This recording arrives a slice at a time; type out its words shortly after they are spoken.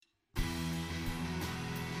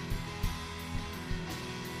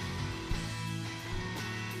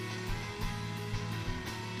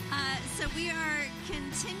So we are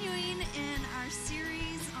continuing in our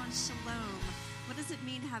series on shalom. What does it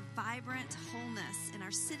mean to have vibrant wholeness in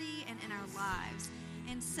our city and in our lives?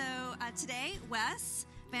 And so today, Wes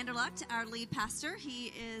Vanderlucht, our lead pastor,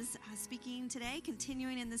 he is speaking today,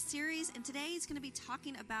 continuing in this series. And today he's going to be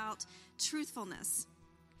talking about truthfulness.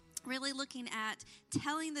 Really looking at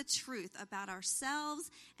telling the truth about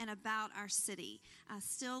ourselves and about our city.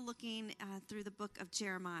 Still looking through the book of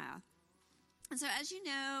Jeremiah. And so as you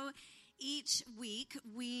know, each week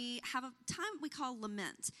we have a time we call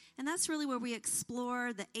lament. And that's really where we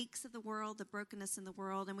explore the aches of the world, the brokenness in the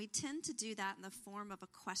world. And we tend to do that in the form of a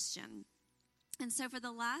question. And so for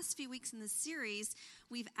the last few weeks in this series,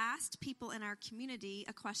 we've asked people in our community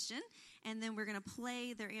a question, and then we're going to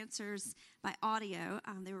play their answers by audio.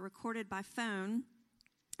 They were recorded by phone.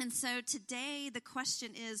 And so today the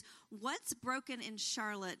question is, what's broken in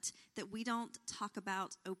Charlotte that we don't talk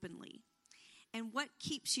about openly? And what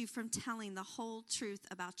keeps you from telling the whole truth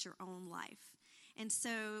about your own life? And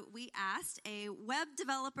so we asked a web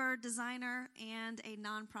developer, designer, and a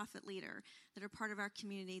nonprofit leader that are part of our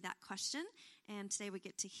community that question. And today we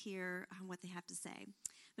get to hear what they have to say.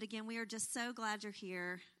 But again, we are just so glad you're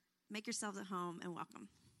here. Make yourselves at home and welcome.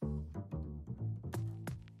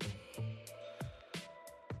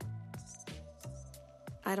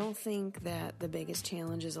 I don't think that the biggest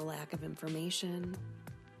challenge is a lack of information.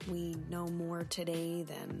 We know more today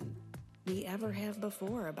than we ever have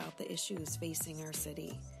before about the issues facing our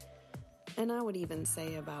city. And I would even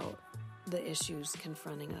say about the issues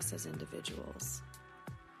confronting us as individuals.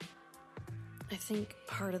 I think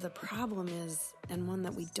part of the problem is, and one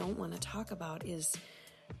that we don't want to talk about, is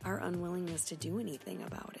our unwillingness to do anything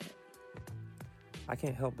about it. I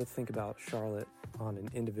can't help but think about Charlotte on an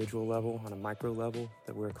individual level, on a micro level,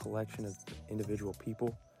 that we're a collection of individual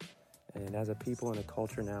people. And as a people and a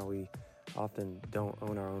culture now, we often don't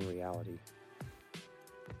own our own reality.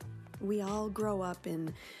 We all grow up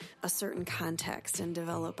in a certain context and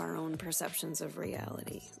develop our own perceptions of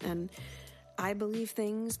reality. And I believe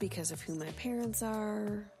things because of who my parents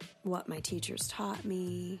are, what my teachers taught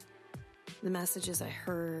me, the messages I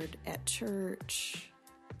heard at church,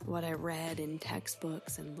 what I read in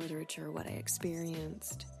textbooks and literature, what I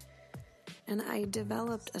experienced. And I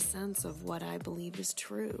developed a sense of what I believe is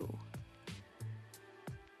true.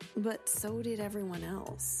 But so did everyone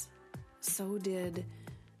else. So did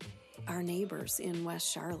our neighbors in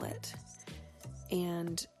West Charlotte.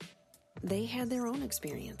 And they had their own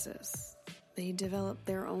experiences. They developed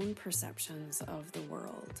their own perceptions of the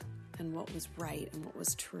world and what was right and what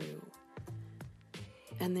was true.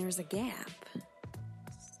 And there's a gap.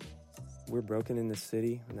 We're broken in this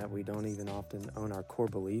city in that we don't even often own our core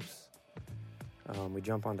beliefs. We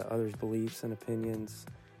jump onto others' beliefs and opinions.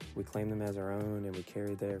 We claim them as our own and we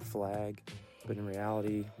carry their flag, but in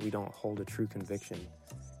reality, we don't hold a true conviction,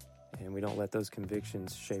 and we don't let those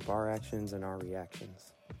convictions shape our actions and our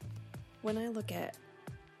reactions. When I look at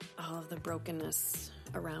all of the brokenness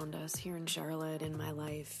around us here in Charlotte, in my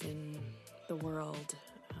life, in the world,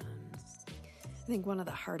 I think one of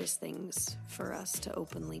the hardest things for us to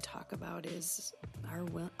openly talk about is our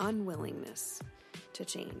unwillingness to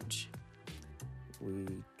change. We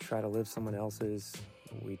try to live someone else's.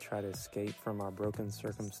 We try to escape from our broken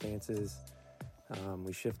circumstances.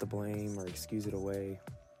 We shift the blame or excuse it away.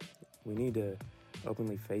 We need to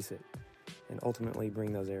openly face it and ultimately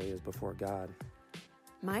bring those areas before God.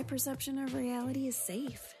 My perception of reality is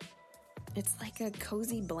safe. It's like a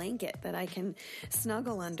cozy blanket that I can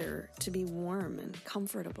snuggle under to be warm and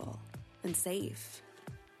comfortable and safe.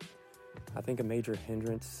 I think a major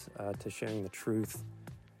hindrance to sharing the truth,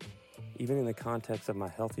 even in the context of my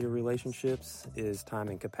healthier relationships, is time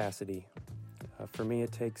and capacity. For me,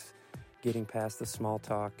 it takes getting past the small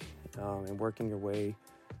talk and working your way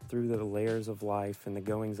through the layers of life and the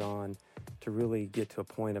goings-on to really get to a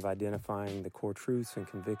point of identifying the core truths and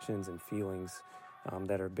convictions and feelings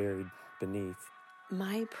that are buried beneath.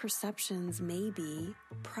 My perceptions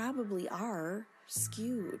probably are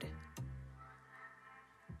skewed.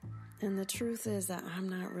 And the truth is that I'm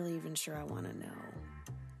not really even sure I want to know.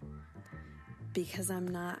 Because I'm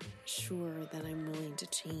not sure that I'm willing to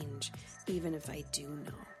change, even if I do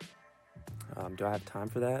know. Do I have time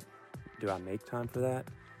for that? Do I make time for that?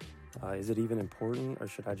 Is it even important, or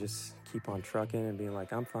should I just keep on trucking and being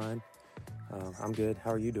like, I'm fine, I'm good,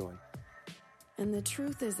 how are you doing? And the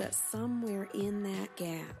truth is that somewhere in that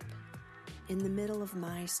gap, in the middle of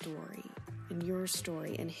my story, and your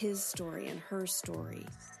story, and his story, and her story,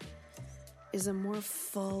 is a more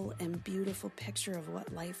full and beautiful picture of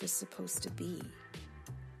what life is supposed to be.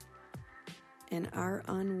 And our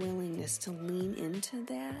unwillingness to lean into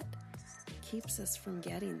that keeps us from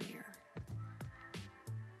getting there.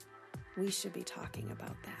 we should be talking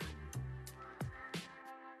about that.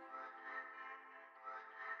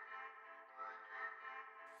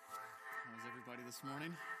 How's everybody this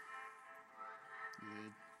morning?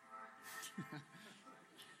 Good.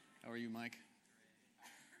 How are you, Mike?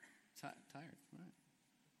 Tired. All right.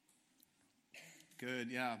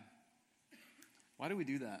 Good, yeah. Why do we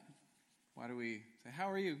do that? Why do we say,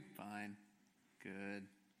 how are you? Fine. Good.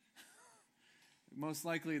 Most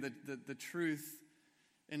likely the truth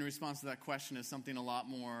in response to that question is something a lot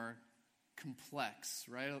more complex,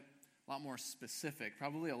 right? A lot more specific,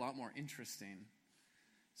 probably a lot more interesting.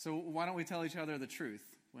 So why don't we tell each other the truth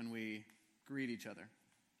when we greet each other?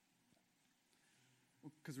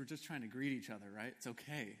 Because we're just trying to greet each other, right? It's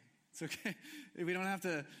okay. It's okay. We don't have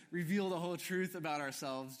to reveal the whole truth about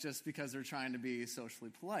ourselves just because we're trying to be socially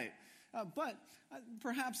polite. But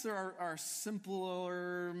perhaps there are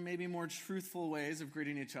simpler, maybe more truthful ways of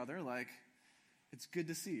greeting each other, like, it's good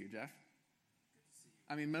to see you, Jeff. Good to see you.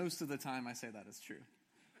 I mean, most of the time I say that is true,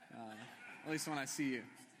 at least when I see you.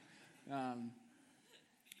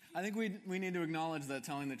 I think we need to acknowledge that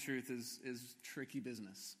telling the truth is tricky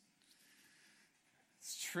business.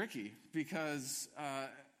 It's tricky because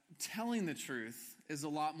telling the truth is a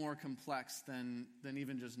lot more complex than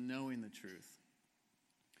even just knowing the truth.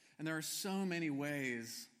 And there are so many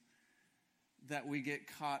ways that we get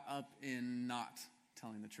caught up in not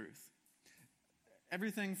telling the truth.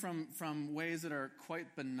 Everything from ways that are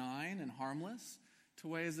quite benign and harmless to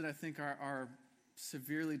ways that I think are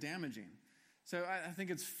severely damaging. So I think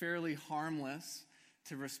it's fairly harmless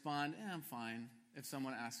to respond, I'm fine, if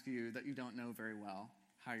someone asks you that you don't know very well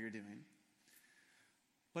how you're doing.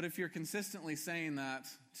 But if you're consistently saying that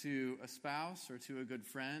to a spouse or to a good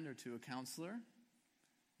friend or to a counselor,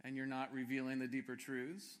 and you're not revealing the deeper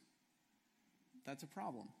truths, that's a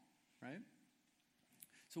problem, right?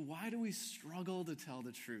 So why do we struggle to tell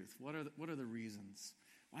the truth? What are the reasons?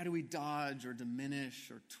 Why do we dodge or diminish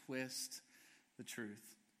or twist the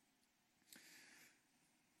truth?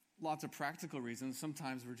 Lots of practical reasons.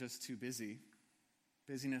 Sometimes we're just too busy.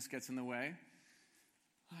 Busyness gets in the way.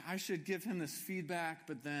 I should give him this feedback,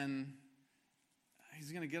 but then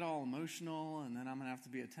he's going to get all emotional, and then I'm going to have to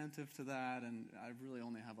be attentive to that, and I really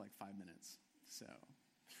only have like 5 minutes. So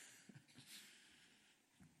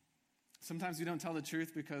sometimes we don't tell the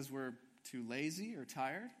truth because we're too lazy or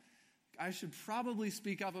tired. I should probably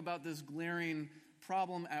speak up about this glaring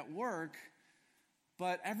problem at work,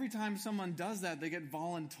 but every time someone does that, they get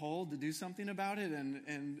voluntold to do something about it,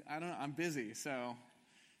 and I don't know, I'm busy, so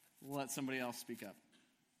we'll let somebody else speak up.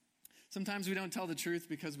 Sometimes we don't tell the truth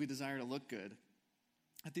because we desire to look good.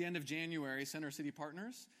 At the end of January, Center City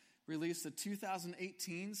Partners released the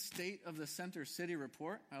 2018 State of the Center City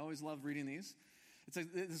Report. I always love reading these. It's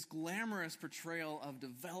this glamorous portrayal of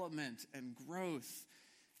development and growth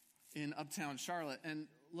in uptown Charlotte. And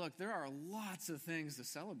look, there are lots of things to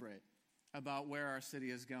celebrate about where our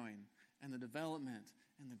city is going, and the development,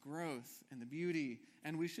 and the growth, and the beauty,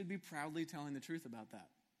 and we should be proudly telling the truth about that.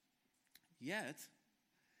 Yet,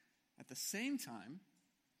 at the same time,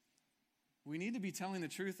 we need to be telling the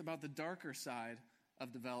truth about the darker side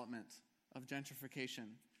of development, of gentrification,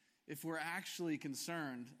 if we're actually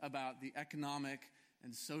concerned about the economic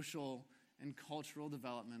and social and cultural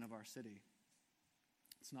development of our city.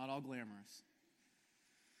 It's not all glamorous.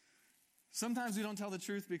 Sometimes we don't tell the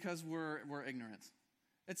truth because we're ignorant.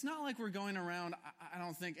 It's not like we're going around, I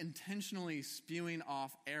don't think, intentionally spewing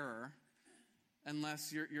off error.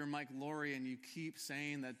 Unless you're Mike Laurie and you keep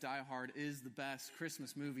saying that Die Hard is the best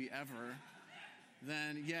Christmas movie ever,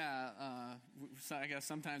 then I guess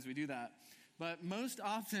sometimes we do that. But most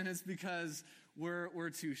often it's because we're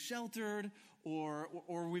too sheltered or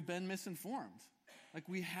we've been misinformed. Like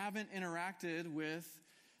we haven't interacted with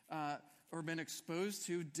or been exposed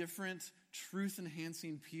to different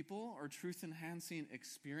truth-enhancing people or truth-enhancing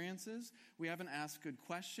experiences. We haven't asked good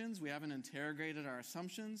questions. We haven't interrogated our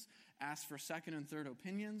assumptions, asked for second and third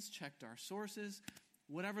opinions, checked our sources.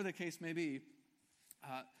 Whatever the case may be,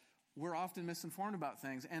 we're often misinformed about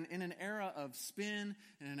things. And in an era of spin,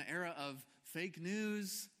 in an era of fake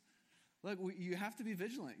news, look, you have to be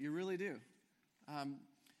vigilant. You really do.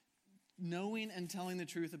 Knowing and telling the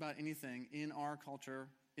truth about anything in our culture,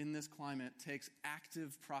 in this climate, takes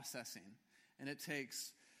active processing. And it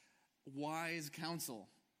takes wise counsel,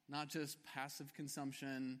 not just passive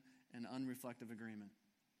consumption and unreflective agreement.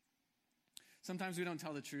 Sometimes we don't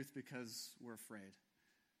tell the truth because we're afraid.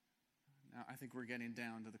 Now, I think we're getting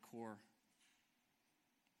down to the core.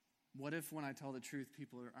 What if when I tell the truth,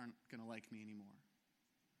 people aren't going to like me anymore?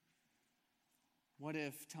 What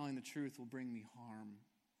if telling the truth will bring me harm?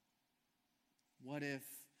 What if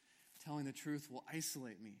telling the truth will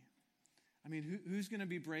isolate me? I mean, who's going to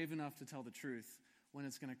be brave enough to tell the truth when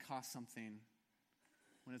it's going to cost something,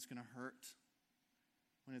 when it's going to hurt,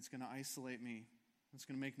 when it's going to isolate me, when it's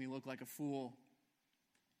going to make me look like a fool?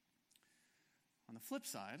 On the flip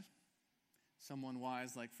side, someone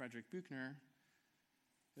wise like Frederick Buechner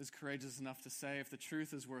is courageous enough to say, if the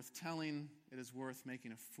truth is worth telling, it is worth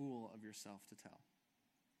making a fool of yourself to tell.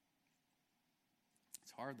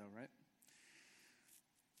 It's hard though, right?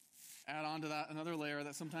 Add on to that another layer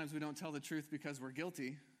that sometimes we don't tell the truth because we're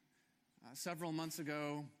guilty. Several months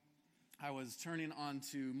ago, I was turning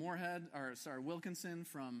onto Wilkinson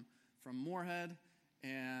from Moorhead,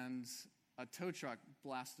 and a tow truck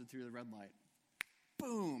blasted through the red light.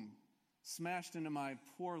 Boom! Smashed into my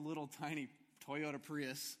poor little tiny Toyota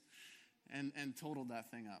Prius and totaled that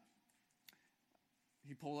thing up.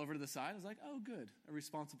 He pulled over to the side. I was like, oh, good, a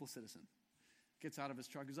responsible citizen. Gets out of his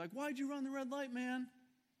truck. He's like, why'd you run the red light, man?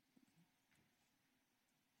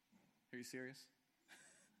 Are you serious?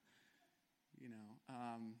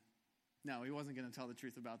 No, he wasn't going to tell the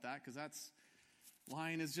truth about that, because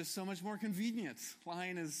lying is just so much more convenient.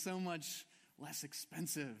 Lying is so much less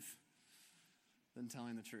expensive than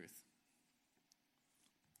telling the truth.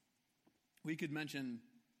 We could mention,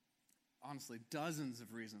 honestly, dozens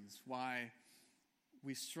of reasons why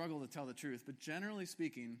we struggle to tell the truth, but generally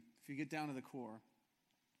speaking, if you get down to the core,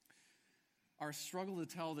 our struggle to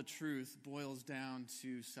tell the truth boils down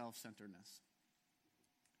to self-centeredness.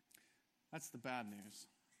 That's the bad news.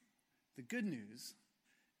 The good news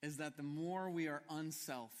is that the more we are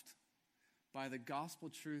unselfed by the gospel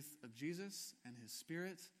truth of Jesus and his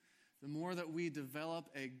Spirit, the more that we develop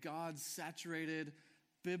a God-saturated,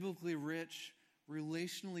 biblically rich,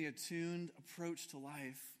 relationally attuned approach to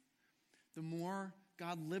life, the more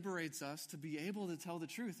God liberates us to be able to tell the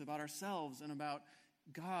truth about ourselves and about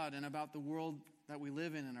God and about the world that we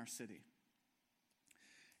live in our city.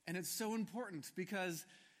 And it's so important, because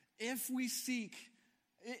if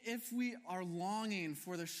we are longing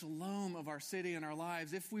for the shalom of our city and our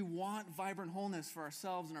lives, if we want vibrant wholeness for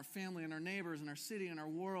ourselves and our family and our neighbors and our city and our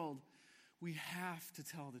world, we have to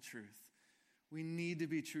tell the truth. We need to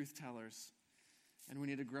be truth tellers, and we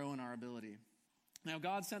need to grow in our ability. Now,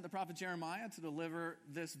 God sent the prophet Jeremiah to deliver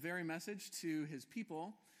this very message to his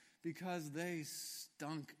people because they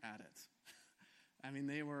stunk at it. I mean,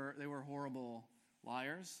 they were horrible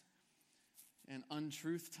liars and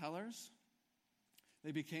untruth tellers.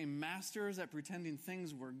 They became masters at pretending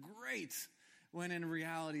things were great when in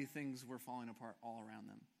reality things were falling apart all around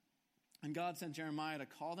them. And God sent Jeremiah to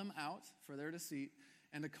call them out for their deceit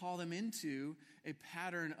and to call them into a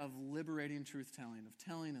pattern of liberating truth-telling, of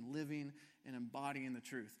telling and living and embodying the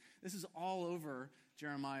truth. This is all over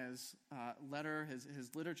Jeremiah's letter,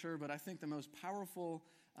 his literature, but I think the most powerful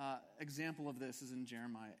example of this is in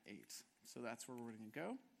Jeremiah 8. So that's where we're going to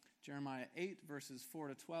go. Jeremiah 8, verses 4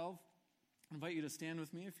 to 12. I invite you to stand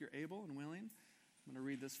with me if you're able and willing. I'm going to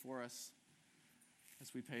read this for us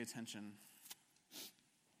as we pay attention.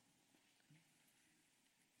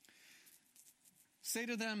 Say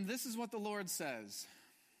to them, this is what the Lord says.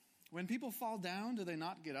 When people fall down, do they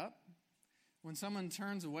not get up? When someone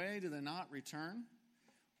turns away, do they not return?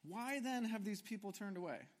 Why then have these people turned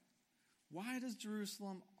away? Why does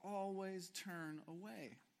Jerusalem always turn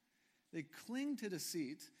away? They cling to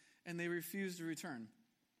deceit, and they refuse to return.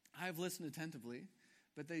 I have listened attentively,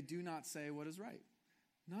 but they do not say what is right.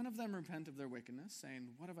 None of them repent of their wickedness, saying,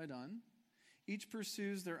 what have I done? Each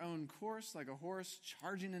pursues their own course like a horse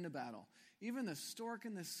charging into battle. Even the stork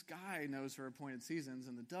in the sky knows her appointed seasons,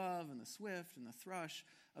 and the dove and the swift and the thrush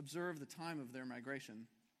observe the time of their migration.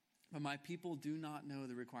 But my people do not know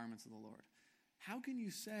the requirements of the Lord. How can you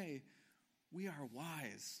say, we are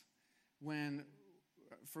wise,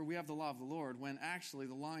 for we have the law of the Lord, when actually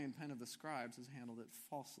the lying pen of the scribes has handled it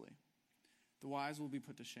falsely? The wise will be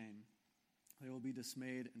put to shame. They will be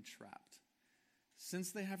dismayed and trapped.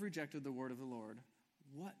 Since they have rejected the word of the Lord,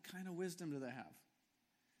 what kind of wisdom do they have?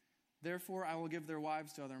 Therefore, I will give their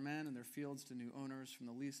wives to other men and their fields to new owners, from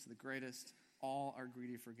the least to the greatest. All are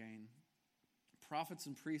greedy for gain. Prophets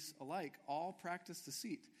and priests alike, all practice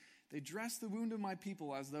deceit. They dress the wound of my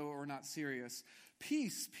people as though it were not serious.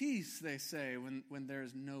 Peace, peace, they say, when there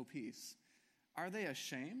is no peace. Are they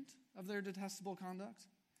ashamed of their detestable conduct?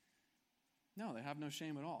 No, they have no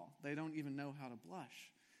shame at all. They don't even know how to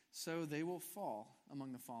blush. So they will fall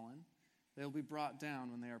among the fallen. They will be brought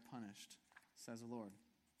down when they are punished, says the Lord.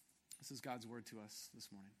 This is God's word to us this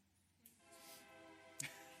morning.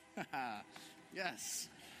 Yes,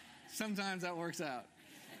 sometimes that works out.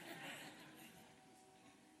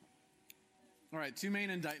 All right, two main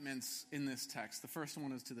indictments in this text. The first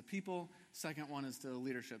one is to the people. Second one is to the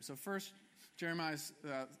leadership. So first,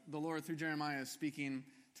 the Lord through Jeremiah is speaking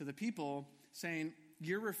to the people, saying,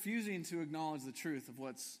 you're refusing to acknowledge the truth of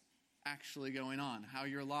what's actually going on, how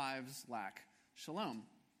your lives lack shalom.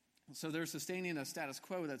 So they're sustaining a status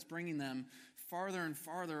quo that's bringing them farther and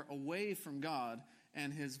farther away from God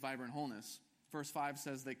and his vibrant wholeness. Verse 5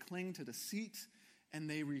 says they cling to deceit and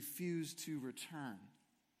they refuse to return.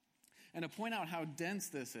 And to point out how dense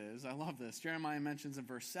this is, I love this. Jeremiah mentions in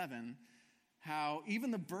verse 7 how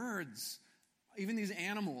even the birds, even these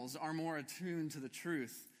animals are more attuned to the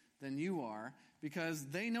truth than you are, because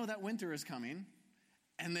they know that winter is coming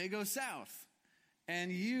and they go south.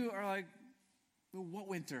 And you are like, well, what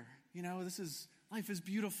winter? Life is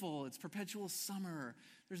beautiful. It's perpetual summer.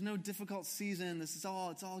 There's no difficult season. It's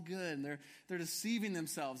all good. And they're deceiving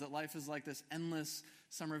themselves that life is like this endless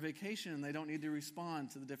summer vacation and they don't need to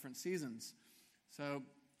respond to the different seasons. So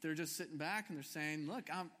they're just sitting back and they're saying, look,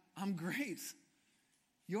 I'm great.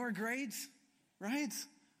 You're great, right?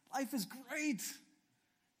 Life is great.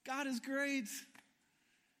 God is great.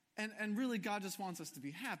 And really, God just wants us to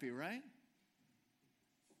be happy, right?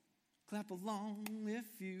 Clap along if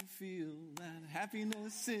you feel that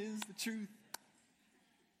happiness is the truth.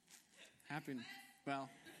 Well,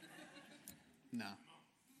 no.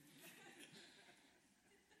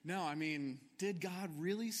 No, I mean, did God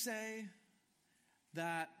really say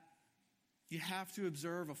that you have to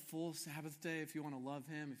observe a full Sabbath day if you want to love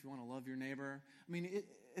him, if you want to love your neighbor? I mean,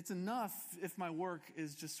 it's enough if my work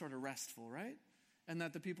is just sort of restful, right? And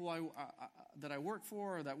that the people that I work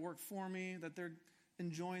for or that work for me, that they're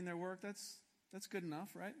enjoying their work, that's good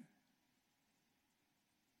enough, right?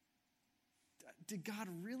 Did God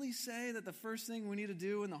really say that the first thing we need to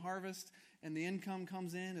do when the harvest and the income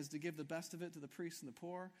comes in is to give the best of it to the priests and the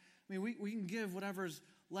poor? I mean, we can give whatever's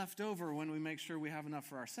left over when we make sure we have enough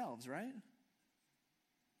for ourselves, right?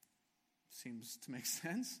 Seems to make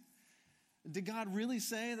sense. Did God really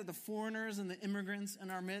say that the foreigners and the immigrants in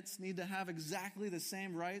our midst need to have exactly the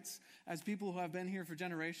same rights as people who have been here for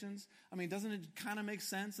generations? I mean, doesn't it kind of make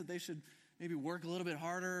sense that they should maybe work a little bit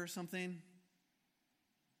harder or something?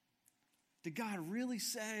 Did God really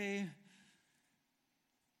say?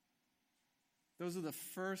 Those are the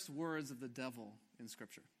first words of the devil in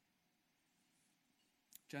Scripture.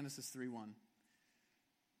 Genesis 3:1. He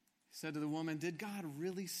said to the woman, did God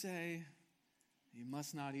really say you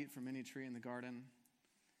must not eat from any tree in the garden?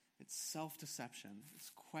 It's self-deception. It's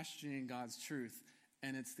questioning God's truth,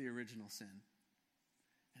 and it's the original sin.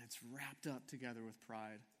 And it's wrapped up together with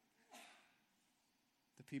pride.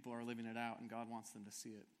 The people are living it out, and God wants them to see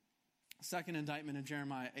it. Second indictment in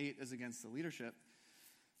Jeremiah 8 is against the leadership.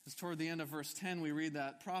 As toward the end of verse 10, we read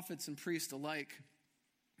that prophets and priests alike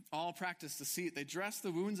all practice deceit. They dress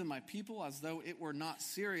the wounds of my people as though it were not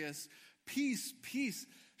serious. Peace, peace,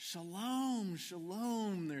 shalom,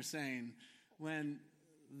 shalom, they're saying, when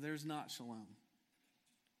there's not shalom.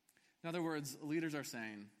 In other words, leaders are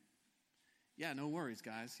saying, yeah, no worries,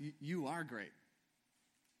 guys. You are great.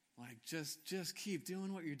 Like, just keep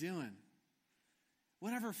doing what you're doing.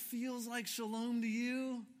 Whatever feels like shalom to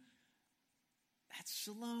you, that's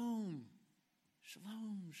shalom.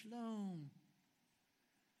 Shalom, shalom.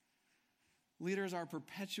 Leaders are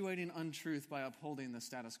perpetuating untruth by upholding the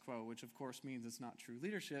status quo, which of course means it's not true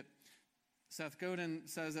leadership. Seth Godin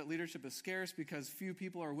says that leadership is scarce because few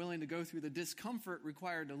people are willing to go through the discomfort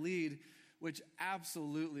required to lead, which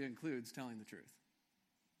absolutely includes telling the truth.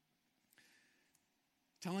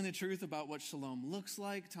 Telling the truth about what shalom looks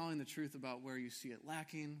like, telling the truth about where you see it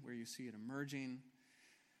lacking, where you see it emerging.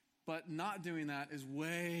 But not doing that is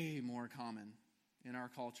way more common in our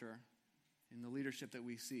culture, in the leadership that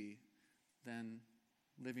we see, than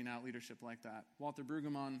living out leadership like that. Walter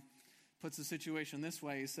Brueggemann puts the situation this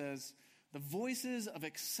way. He says, the voices of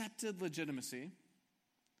accepted legitimacy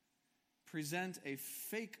present a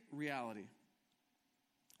fake reality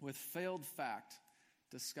with failed fact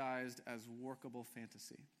disguised as workable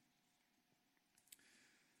fantasy.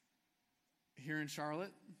 Here in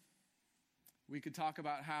Charlotte, we could talk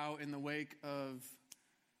about how in the wake of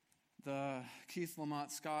the Keith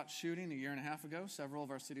Lamont Scott shooting a year and a half ago, several of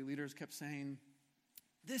our city leaders kept saying,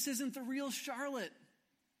 this isn't the real Charlotte.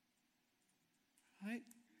 Right?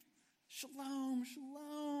 Shalom,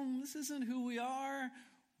 shalom. This isn't who we are.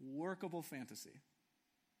 Workable fantasy.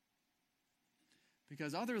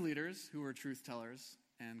 Because other leaders who were truth tellers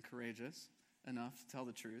and courageous enough to tell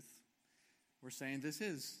the truth were saying, this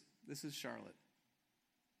is Charlotte.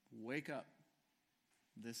 Wake up.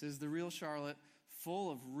 This is the real Charlotte,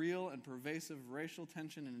 full of real and pervasive racial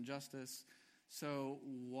tension and injustice. So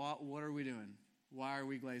what are we doing? Why are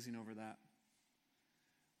we glazing over that?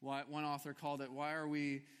 One author called it, why are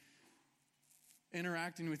we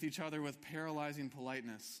interacting with each other with paralyzing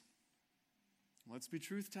politeness. Let's be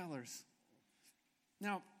truth tellers.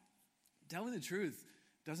 Now, telling the truth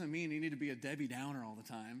doesn't mean you need to be a Debbie Downer all the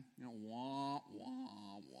time. Wah,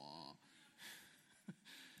 wah, wah.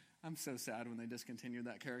 I'm so sad when they discontinued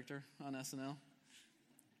that character on SNL.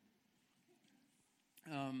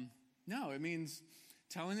 No, it means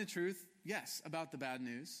telling the truth, yes, about the bad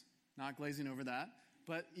news, not glazing over that,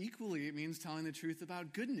 but equally it means telling the truth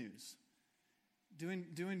about good news.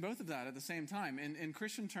 Doing both of that at the same time. In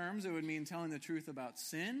Christian terms, it would mean telling the truth about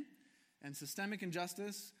sin and systemic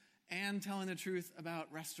injustice and telling the truth about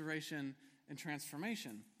restoration and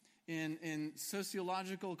transformation. In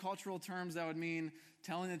sociological, cultural terms, that would mean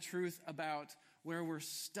telling the truth about where we're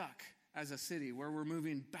stuck as a city, where we're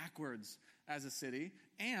moving backwards as a city,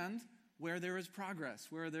 and where there is progress,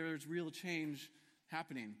 where there's real change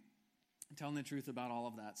happening. Telling the truth about all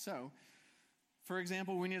of that. So, for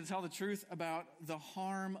example, we need to tell the truth about the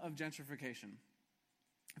harm of gentrification.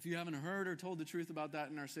 If you haven't heard or told the truth about that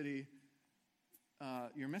in our city,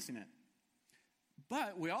 you're missing it.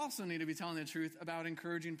 But we also need to be telling the truth about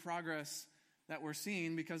encouraging progress that we're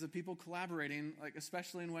seeing because of people collaborating, like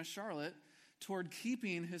especially in West Charlotte, toward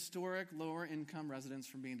keeping historic lower-income residents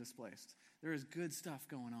from being displaced. There is good stuff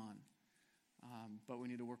going on, but we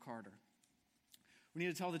need to work harder. We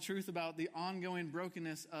need to tell the truth about the ongoing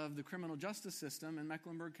brokenness of the criminal justice system in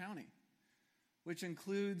Mecklenburg County, which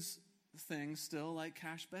includes things still like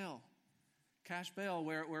cash bail. Cash bail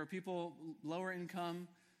where people, lower income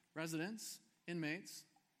residents, inmates,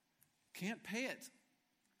 can't pay it.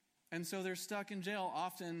 And so they're stuck in jail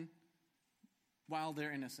often while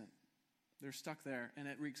they're innocent. They're stuck there, and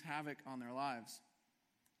it wreaks havoc on their lives.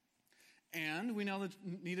 And we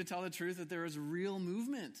need to tell the truth that there is real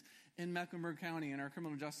movement in Mecklenburg County and our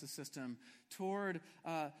criminal justice system toward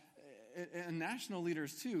and national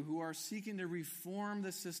leaders too, who are seeking to reform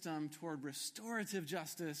the system toward restorative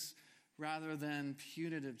justice rather than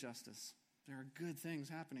punitive justice. There are good things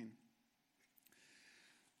happening.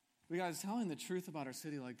 But guys, telling the truth about our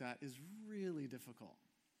city like that is really difficult.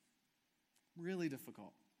 Really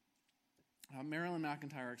difficult. Marilyn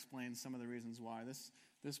McIntyre explains some of the reasons why.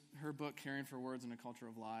 Her book, Caring for Words in a Culture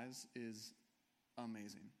of Lies, is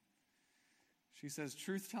amazing. She says,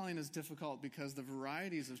 truth-telling is difficult because the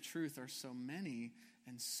varieties of truth are so many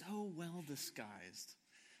and so well disguised.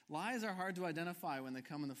 Lies are hard to identify when they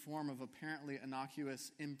come in the form of apparently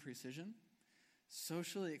innocuous imprecision,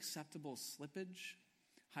 socially acceptable slippage,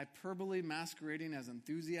 hyperbole masquerading as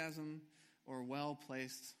enthusiasm, or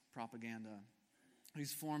well-placed propaganda.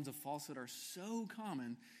 These forms of falsehood are so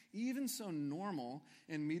common, even so normal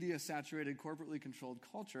in media-saturated, corporately controlled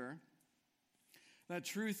culture, that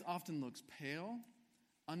truth often looks pale,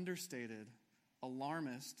 understated,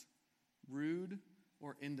 alarmist, rude,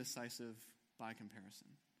 or indecisive by comparison.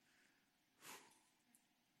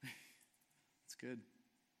 It's good.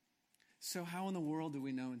 So how in the world do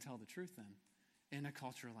we know and tell the truth then in a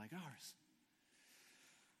culture like ours?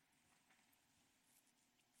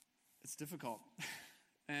 It's difficult.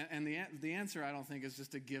 And the answer, I don't think, is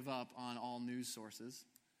just to give up on all news sources.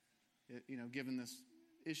 Given this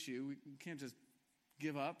issue, we can't just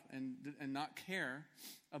give up and not care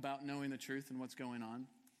about knowing the truth and what's going on.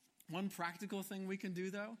 One practical thing we can do,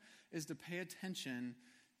 though, is to pay attention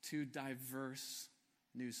to diverse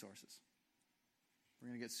news sources. We're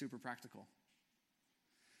going to get super practical.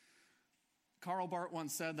 Karl Barth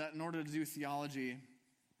once said that in order to do theology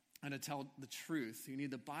and to tell the truth, you need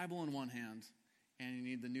the Bible in one hand and you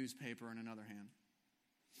need the newspaper in another hand.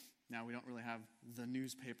 Now, we don't really have the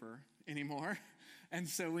newspaper anymore, and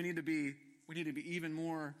so we need to be even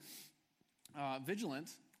more vigilant,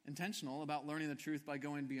 intentional about learning the truth by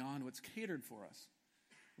going beyond what's catered for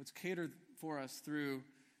us through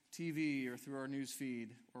TV or through our news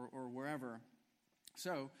feed or wherever.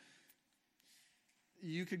 So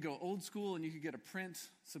you could go old school and you could get a print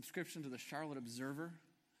subscription to the Charlotte Observer,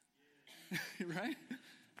 right?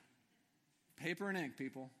 Paper and ink,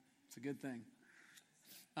 people. It's a good thing.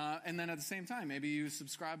 And then at the same time, maybe you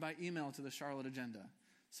subscribe by email to the Charlotte Agenda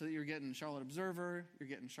so that you're getting Charlotte Observer, you're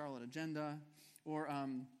getting Charlotte Agenda, or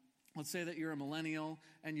let's say that you're a millennial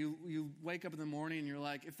and you wake up in the morning and you're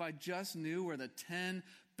like, if I just knew where the 10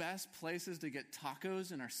 best places to get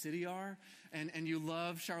tacos in our city are, and you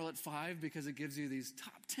love Charlotte 5 because it gives you these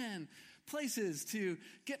top 10 places to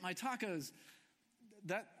get my tacos.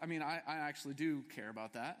 I actually do care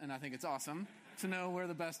about that, and I think it's awesome to know where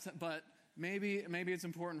the best, but maybe it's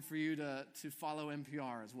important for you to follow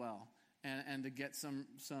NPR as well, and to get some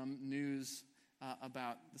news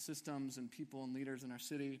about the systems and people and leaders in our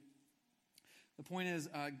city. The point is,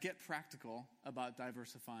 get practical about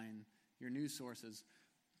diversifying your news sources.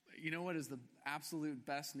 You know what is the absolute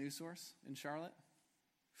best news source in Charlotte?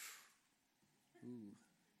 Ooh.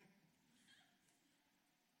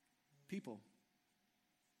 People.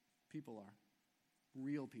 People are.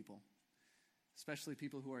 Real people. Especially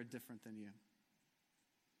people who are different than you.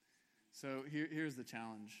 So here's the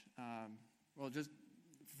challenge. Just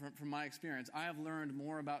from my experience, I have learned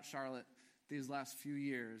more about Charlotte these last few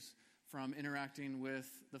years from interacting with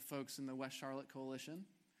the folks in the West Charlotte Coalition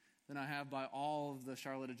than I have by all of the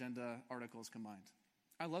Charlotte Agenda articles combined.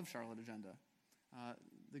 I love Charlotte Agenda.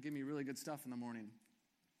 They give me really good stuff in the morning.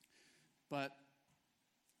 But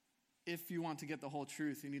if you want to get the whole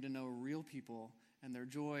truth, you need to know real people and their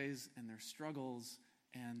joys and their struggles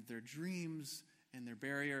and their dreams and their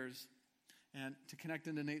barriers. And to connect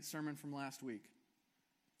into Nate's sermon from last week,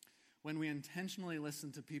 when we intentionally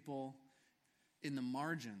listen to people in the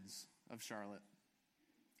margins of Charlotte,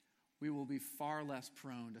 we will be far less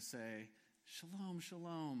prone to say, shalom,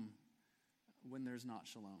 shalom, when there's not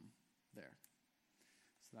shalom there.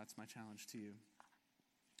 So that's my challenge to you.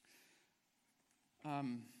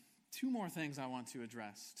 Two more things I want to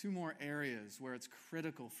address. Two more areas where it's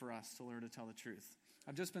critical for us to learn to tell the truth.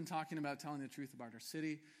 I've just been talking about telling the truth about our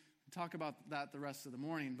city. We'll talk about that the rest of the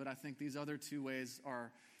morning, but I think these other two ways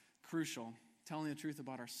are crucial. Telling the truth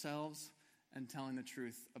about ourselves and telling the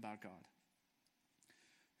truth about God.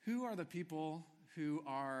 Who are the people who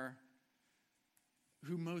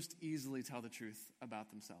most easily tell the truth about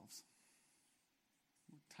themselves?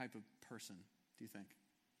 What type of person do you think?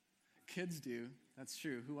 Kids do. That's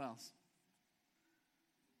true. Who else?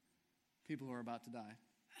 People who are about to die.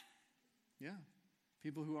 Yeah.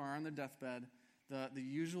 People who are on their deathbed. The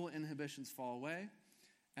usual inhibitions fall away,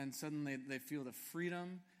 and suddenly they feel the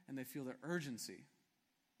freedom and they feel the urgency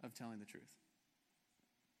of telling the truth.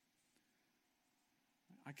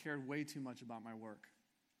 I cared way too much about my work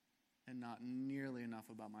and not nearly enough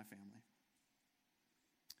about my family.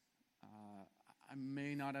 I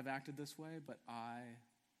may not have acted this way, but I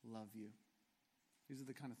love you. These are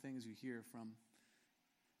the kind of things you hear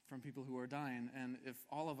from people who are dying. And if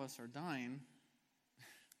all of us are dying,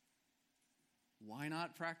 why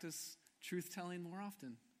not practice truth-telling more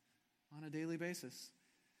often on a daily basis?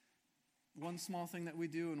 One small thing that we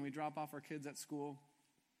do when we drop off our kids at school,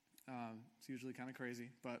 it's usually kind of crazy,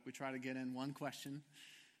 but we try to get in one question,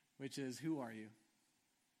 which is, who are you?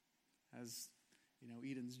 As,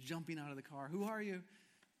 Eden's jumping out of the car. Who are you?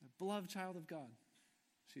 A beloved child of God,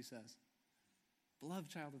 she says. Beloved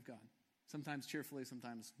child of God. Sometimes cheerfully,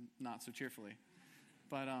 sometimes not so cheerfully.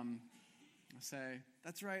 But I say,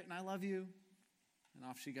 that's right, and I love you. And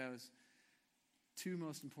off she goes. Two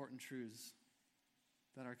most important truths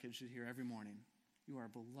that our kids should hear every morning. You are a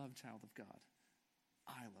beloved child of God.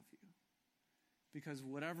 I love you. Because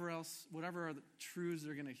whatever are the truths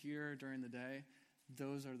they're going to hear during the day,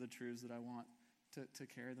 those are the truths that I want to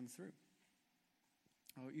carry them through.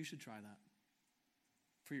 Oh, you should try that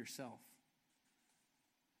for yourself.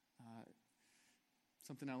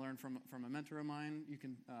 Something I learned from a mentor of mine, you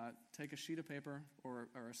can take a sheet of paper or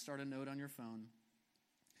start a note on your phone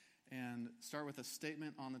and start with a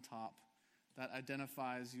statement on the top that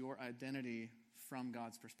identifies your identity from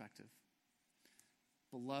God's perspective.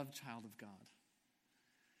 Beloved child of God.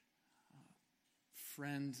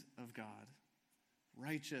 Friend of God.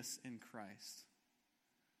 Righteous in Christ.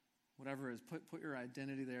 Whatever it is, put your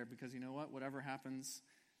identity there, because you know what? Whatever happens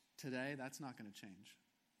today, that's not going to change.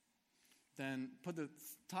 Then put the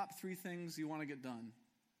top 3 things you want to get done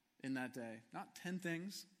in that day. Not 10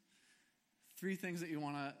 things. 3 things that you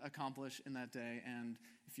want to accomplish in that day. And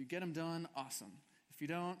if you get them done, awesome. If you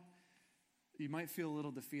don't, you might feel a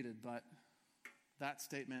little defeated, but that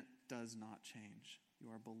statement does not change. You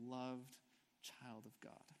are a beloved child of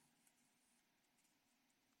God.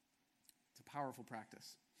 It's a powerful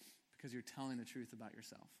practice because you're telling the truth about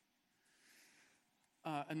yourself.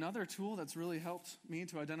 Another tool that's really helped me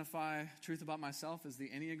to identify truth about myself is the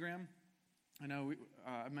Enneagram. I know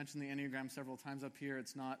I've mentioned the Enneagram several times up here.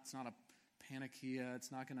 It's not a panacea.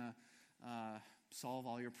 It's not going to solve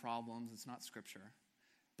all your problems. It's not scripture.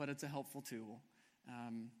 But it's a helpful tool.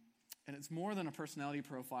 And it's more than a personality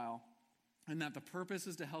profile, in that the purpose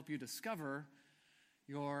is to help you discover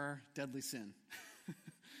your deadly sin.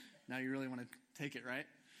 Now you really want to take it, right?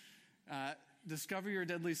 Discover your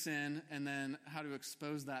deadly sin, and then how to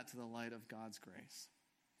expose that to the light of God's grace.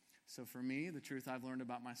 So for me, the truth I've learned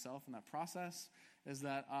about myself in that process is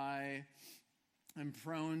that I am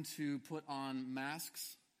prone to put on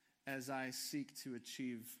masks as I seek to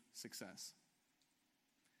achieve success.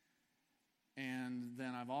 And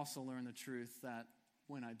then I've also learned the truth that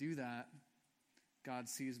when I do that, God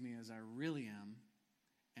sees me as I really am,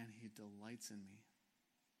 and he delights in me.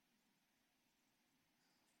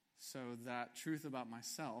 So that truth about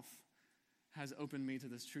myself has opened me to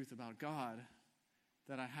this truth about God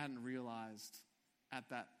that I hadn't realized at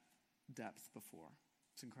that depth before.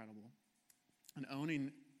 It's incredible. And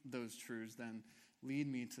owning those truths then lead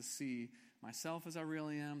me to see myself as I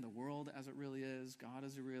really am, the world as it really is, God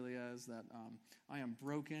as it really is, that I am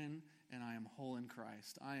broken and I am whole in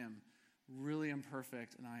Christ. I am really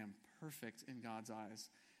imperfect and I am perfect in God's eyes.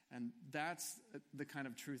 And that's the kind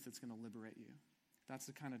of truth that's going to liberate you. That's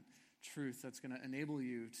the kind of truth that's going to enable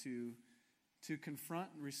you to confront,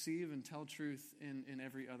 receive, and tell truth in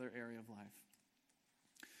every other area of life.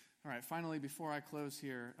 All right, finally, before I close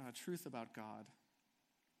here, truth about God.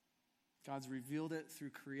 God's revealed it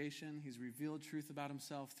through creation. He's revealed truth about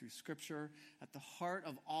himself through Scripture. At the heart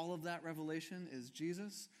of all of that revelation is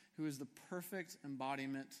Jesus, who is the perfect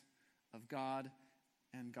embodiment of God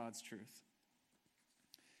and God's truth.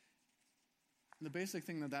 And the basic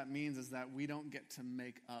thing that means is that we don't get to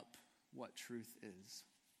make up what truth is.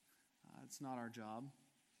 It's not our job.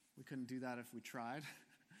 We couldn't do that if we tried.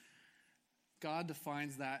 God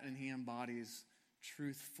defines that and he embodies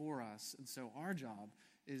truth for us. And so our job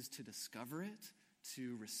is to discover it,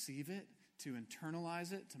 to receive it, to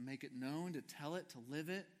internalize it, to make it known, to tell it, to live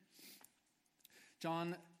it.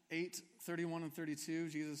 John 8:31 and 32,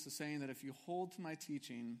 Jesus is saying that if you hold to my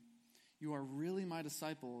teaching, you are really my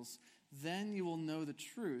disciples, then you will know the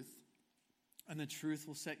truth, and the truth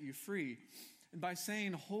will set you free. And by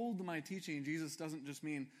saying hold to my teaching, Jesus doesn't just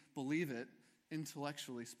mean believe it,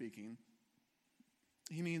 intellectually speaking.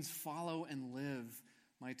 He means follow and live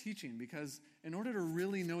my teaching, because in order to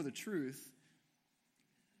really know the truth,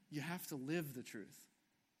 you have to live the truth.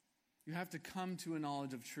 You have to come to a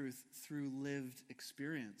knowledge of truth through lived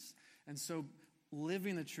experience. And so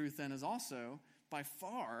living the truth then is also, by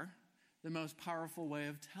far, the most powerful way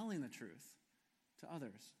of telling the truth to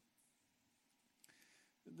others.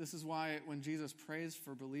 This is why when Jesus prays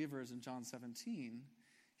for believers in John 17,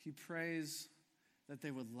 he prays that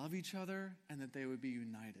they would love each other and that they would be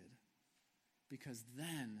united. Because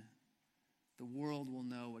then the world will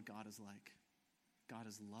know what God is like. God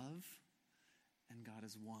is love and God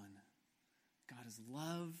is one. God is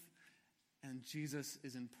love and Jesus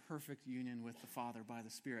is in perfect union with the Father by the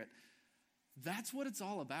Spirit. That's what it's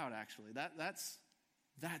all about, actually.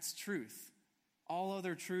 That's truth. All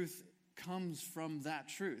other truth comes from that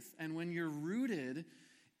truth. And when you're rooted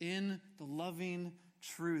in the loving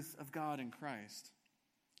truth of God in Christ,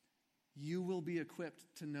 you will be equipped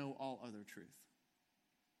to know all other truth.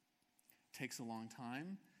 It takes a long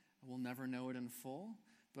time. We'll never know it in full,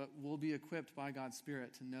 but we'll be equipped by God's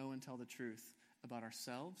Spirit to know and tell the truth about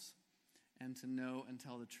ourselves and to know and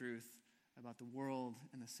tell the truth about the world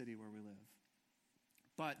and the city where we live.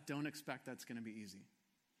 But don't expect that's going to be easy.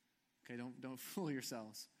 Okay, don't fool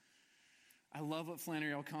yourselves. I love what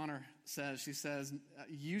Flannery O'Connor says. She says,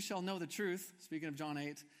 you shall know the truth, speaking of John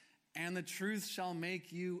 8, and the truth shall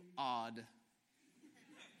make you odd.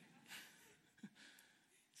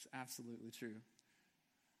 It's absolutely true.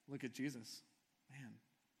 Look at Jesus. Man,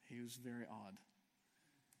 he was very odd.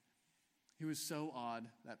 He was so odd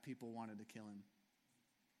that people wanted to kill him.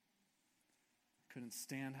 Couldn't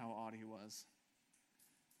stand how odd he was.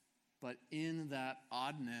 But in that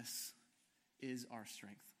oddness is our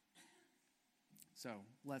strength. So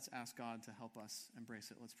let's ask God to help us embrace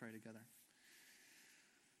it. Let's pray together.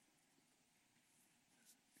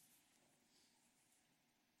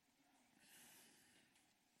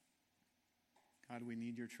 God, we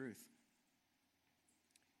need your truth.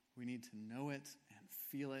 We need to know it and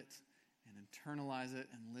feel it and internalize it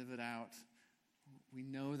and live it out. We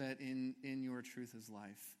know that in your truth is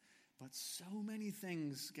life. But so many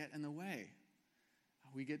things get in the way.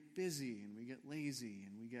 We get busy and we get lazy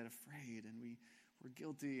and we get afraid and we're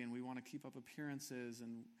guilty and we want to keep up appearances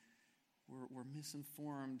and we're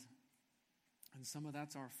misinformed. And some of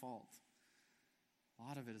that's our fault. A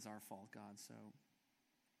lot of it is our fault, God. So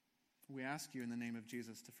we ask you in the name of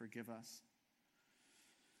Jesus to forgive us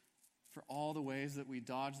for all the ways that we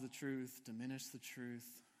dodge the truth, diminish the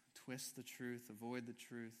truth, twist the truth, avoid the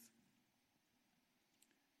truth.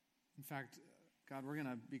 In fact, God, we're going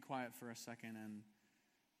to be quiet for a second, and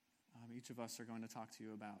each of us are going to talk to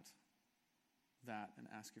you about that and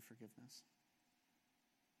ask your forgiveness.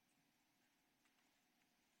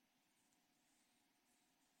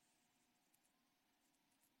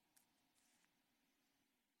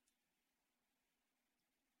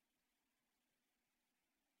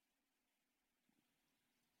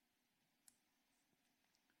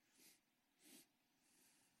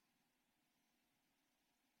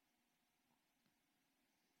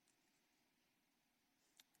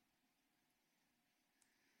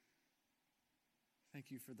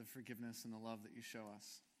 Thank you for the forgiveness and the love that you show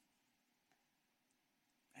us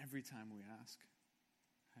every time we ask.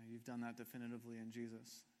 You've done that definitively in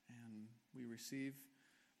Jesus, and we receive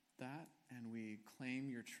that, and we claim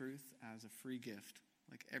your truth as a free gift,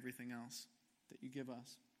 like everything else that you give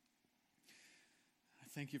us. I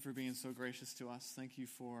thank you for being so gracious to us. Thank you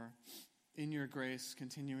for, in your grace,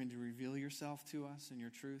 continuing to reveal yourself to us in your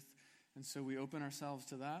truth. And so we open ourselves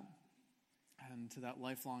to that and to that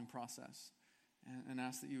lifelong process, and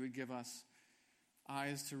ask that you would give us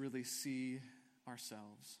eyes to really see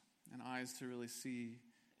ourselves and eyes to really see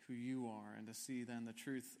who you are, and to see then the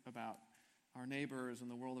truth about our neighbors and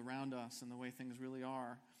the world around us and the way things really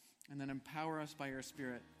are, and then empower us by your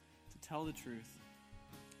Spirit to tell the truth,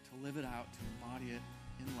 to live it out, to embody it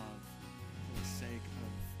in love for the sake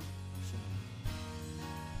of shalom.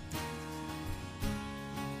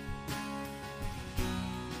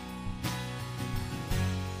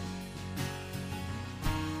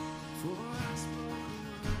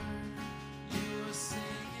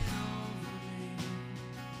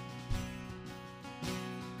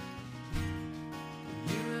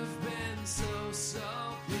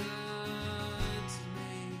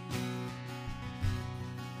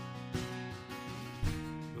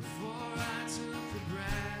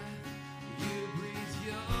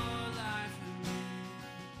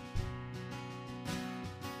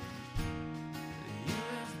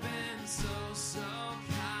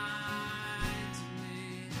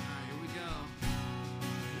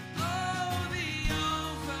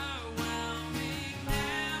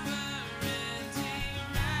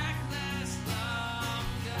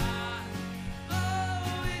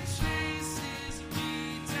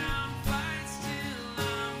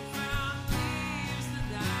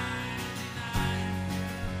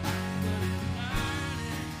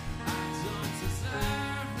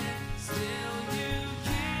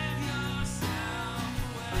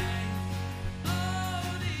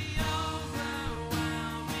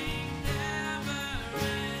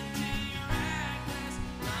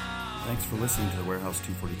 Thanks for listening to the Warehouse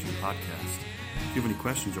 242 podcast. If you have any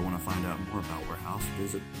questions or want to find out more about Warehouse,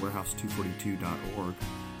 visit warehouse242.org or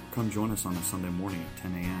come join us on a Sunday morning at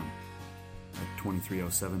 10 a.m. at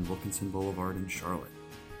 2307 Wilkinson Boulevard in Charlotte.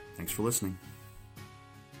 Thanks for listening.